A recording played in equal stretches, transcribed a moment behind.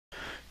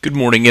Good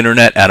morning,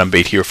 Internet. Adam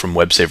Bate here from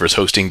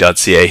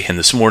websavershosting.ca, and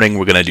this morning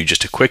we're going to do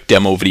just a quick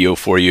demo video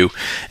for you.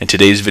 And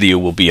today's video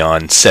will be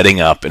on setting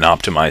up and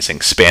optimizing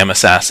Spam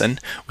Assassin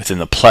within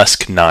the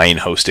Plesk 9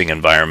 hosting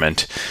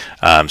environment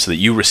so that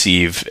you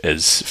receive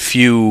as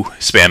few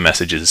spam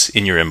messages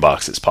in your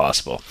inbox as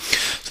possible.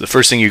 So the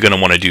first thing you're going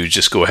to want to do is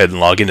just go ahead and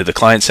log into the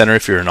Client Center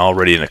if you're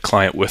already in a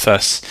client with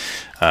us.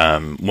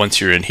 Once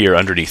you're in here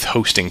underneath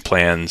hosting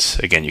plans,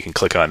 again, you can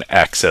click on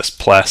Access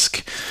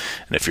Plesk.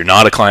 And if you're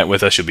not a client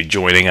with us, you'll be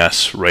joining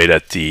us right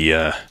at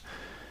the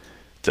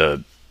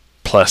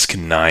Plesk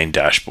 9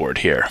 dashboard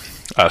here.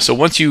 So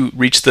once you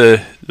reach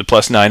the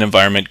Plesk 9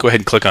 environment, go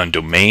ahead and click on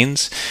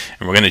Domains,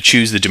 and we're going to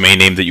choose the domain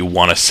name that you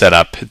want to set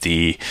up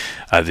the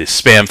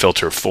spam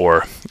filter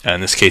for.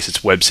 In this case, it's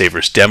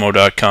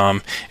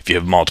websaversdemo.com. If you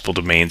have multiple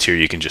domains here,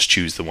 you can just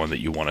choose the one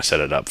that you want to set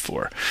it up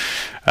for.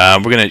 We're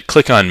going to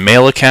click on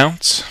Mail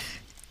Accounts.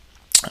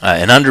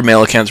 And under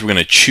Mail Accounts, we're going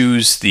to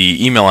choose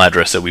the email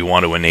address that we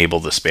want to enable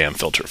the spam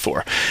filter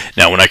for.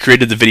 Now, when I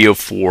created the video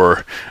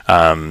for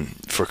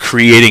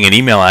creating an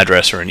email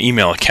address or an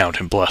email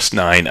account in Plesk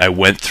 9, I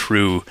went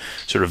through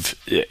sort of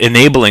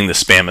enabling the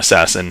Spam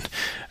Assassin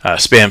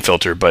spam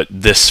filter, but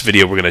this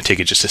video we're going to take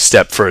it just a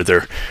step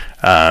further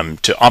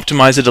to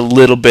optimize it a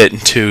little bit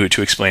and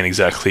to explain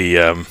exactly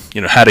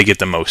how to get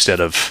the most out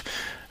of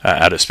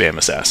Spam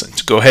Assassin.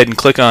 So go ahead and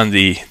click on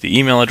the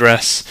email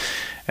address,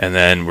 and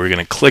then we're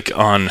going to click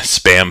on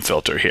Spam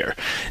Filter here.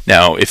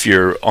 Now, if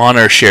you're on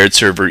our shared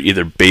server,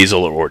 either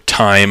Basil or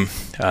Time,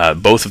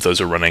 both of those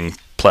are running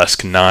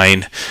Plesk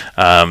 9.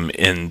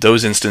 In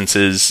those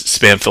instances,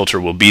 Spam Filter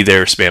will be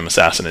there. Spam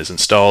Assassin is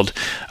installed.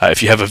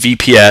 If you have a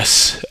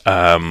VPS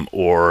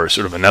or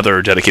sort of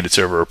another dedicated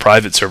server or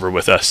private server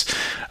with us,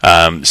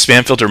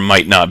 Spam Filter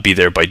might not be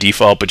there by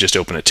default, but just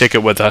open a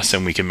ticket with us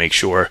and we can make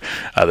sure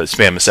that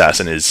Spam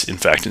Assassin is in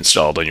fact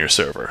installed on your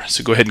server.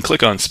 So go ahead and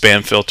click on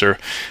Spam Filter.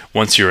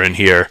 Once you're in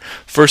here,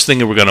 first thing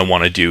that we're going to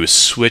want to do is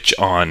switch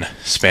on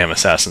Spam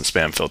Assassin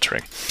spam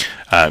filtering.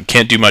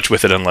 Can't do much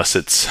with it unless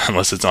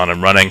it's on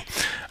and running.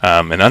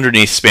 And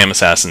underneath Spam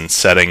Assassin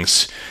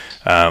settings,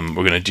 we're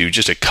going to do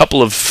just a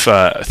couple of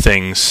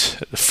things.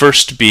 The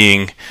first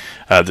being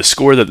the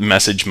score that the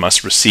message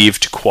must receive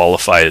to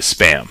qualify as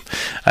spam.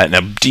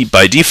 Now,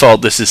 by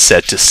default, this is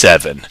set to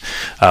 7.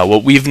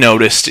 What we've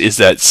noticed is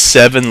that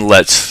 7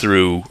 lets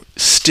through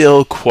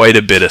still quite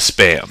a bit of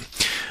spam.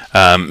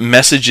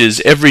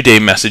 Messages, everyday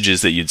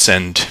messages that you'd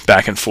send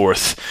back and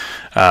forth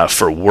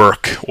for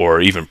work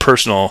or even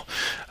personal,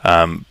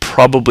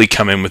 probably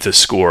come in with a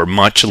score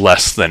much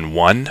less than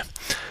 1.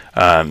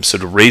 So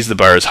to raise the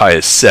bar as high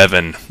as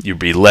 7, you'd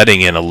be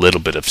letting in a little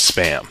bit of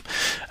spam.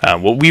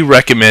 What we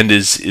recommend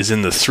is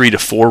in the 3 to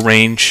 4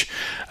 range.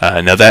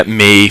 Now that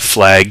may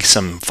flag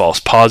some false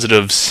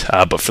positives,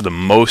 but for the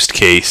most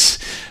case,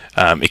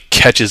 it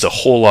catches a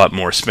whole lot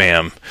more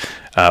spam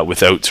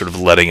without sort of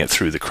letting it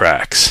through the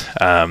cracks.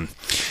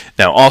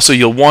 Now also,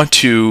 you'll want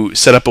to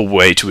set up a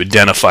way to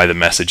identify the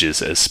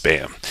messages as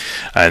spam.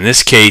 In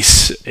this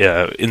case,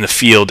 in the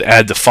field,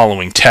 add the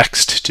following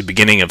text to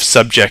beginning of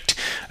subject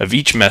of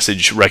each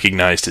message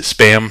recognized as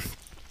spam.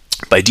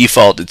 By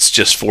default, it's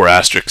just 4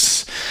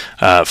 asterisks,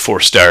 4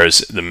 stars,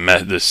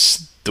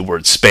 the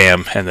word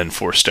spam, and then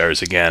 4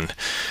 stars again.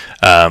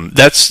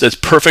 That's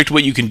perfect.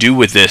 What you can do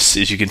with this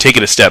is you can take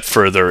it a step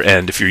further,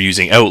 and if you're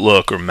using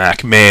Outlook or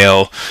Mac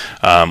Mail,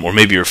 or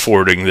maybe you're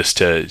forwarding this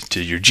to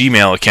your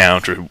Gmail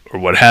account or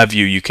what have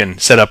you, you can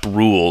set up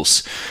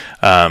rules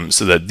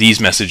so that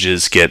these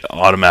messages get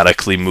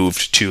automatically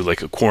moved to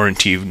like a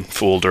quarantine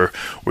folder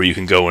where you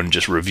can go and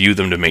just review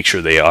them to make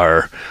sure they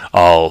are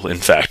all in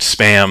fact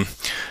spam.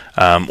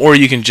 Or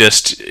you can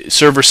just,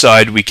 server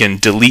side, we can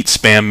delete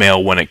spam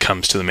mail when it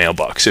comes to the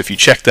mailbox. So if you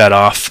check that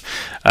off,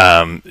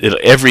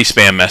 every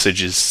spam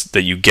messages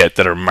that you get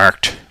that are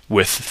marked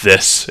with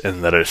this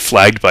and that are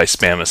flagged by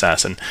Spam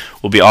Assassin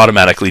will be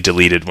automatically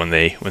deleted when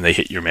they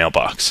hit your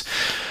mailbox.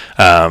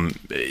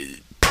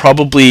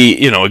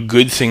 Probably a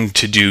good thing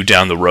to do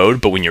down the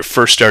road, but when you're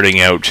first starting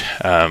out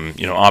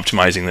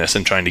optimizing this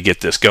and trying to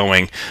get this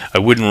going, I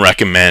wouldn't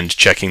recommend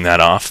checking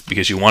that off,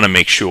 because you want to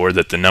make sure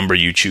that the number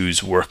you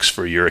choose works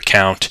for your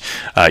account,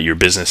 your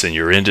business, and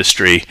your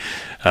industry,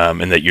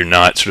 and that you're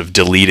not sort of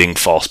deleting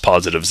false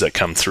positives that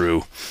come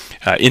through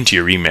into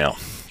your email.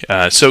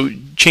 So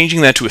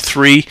changing that to a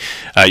 3,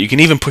 you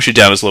can even push it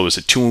down as low as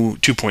a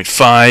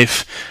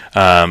 2.5,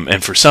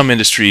 and for some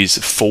industries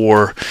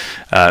 4.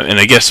 And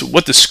I guess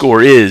what the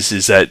score is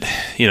that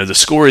the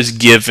score is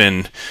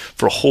given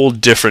for a whole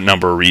different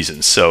number of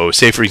reasons. So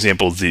say, for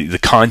example, the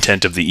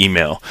content of the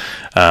email.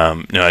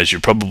 As you're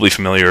probably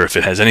familiar, if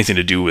it has anything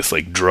to do with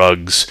like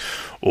drugs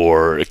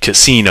or a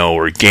casino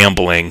or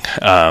gambling,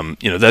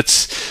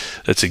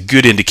 that's a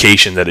good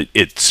indication that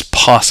it's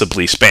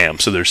possibly spam.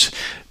 So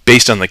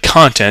based on the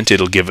content,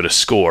 it'll give it a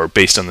score.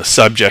 Based on the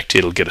subject,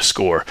 it'll get a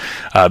score.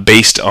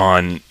 Based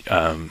on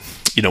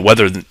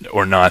whether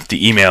or not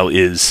the email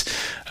is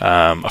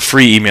a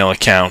free email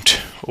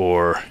account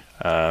or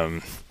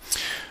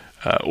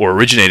or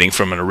originating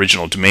from an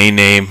original domain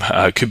name.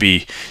 It could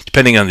be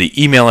depending on the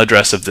email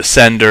address of the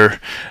sender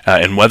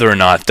and whether or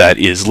not that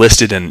is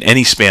listed in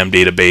any spam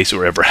database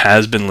or ever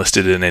has been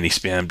listed in any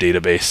spam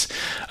database.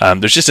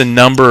 There's just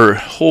a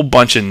whole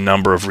bunch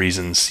of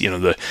reasons.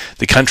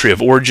 The country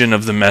of origin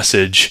of the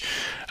message,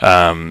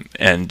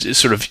 and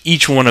sort of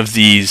each one of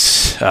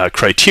these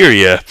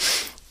criteria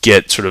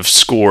get sort of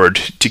scored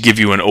to give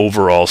you an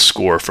overall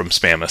score from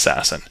Spam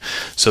Assassin.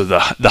 So the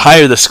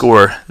higher the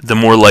score, the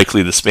more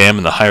likely the spam,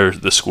 and the higher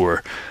the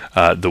score,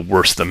 the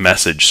worse the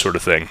message, sort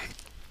of thing.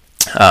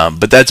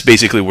 But that's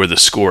basically where the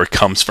score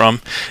comes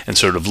from, and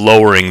sort of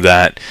lowering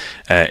that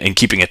and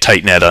keeping a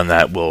tight net on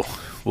that will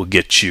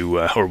get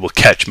you, or will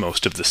catch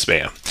most of the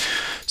spam.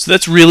 So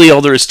that's really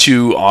all there is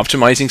to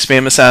optimizing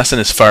Spam Assassin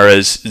as far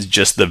as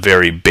just the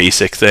very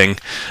basic thing.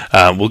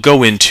 We'll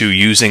go into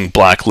using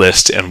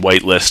blacklist and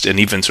whitelist and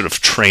even sort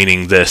of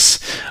training this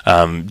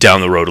down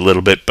the road a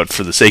little bit, but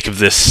for the sake of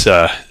this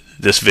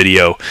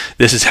video,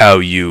 this is how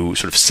you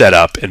sort of set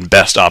up and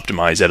best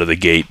optimize out of the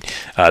gate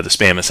the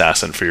Spam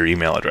Assassin for your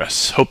email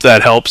address. Hope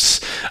that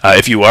helps.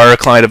 If you are a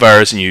client of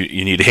ours and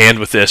you need a hand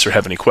with this or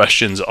have any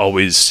questions,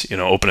 always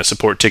open a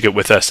support ticket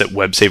with us at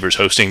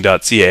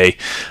websavershosting.ca.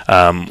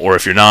 Or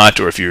if you're not,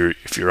 or if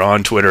you're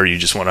on Twitter, you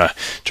just want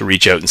to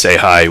reach out and say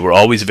hi, we're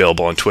always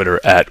available on Twitter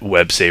at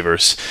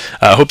websavers.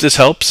 Hope this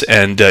helps,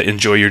 and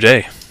enjoy your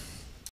day.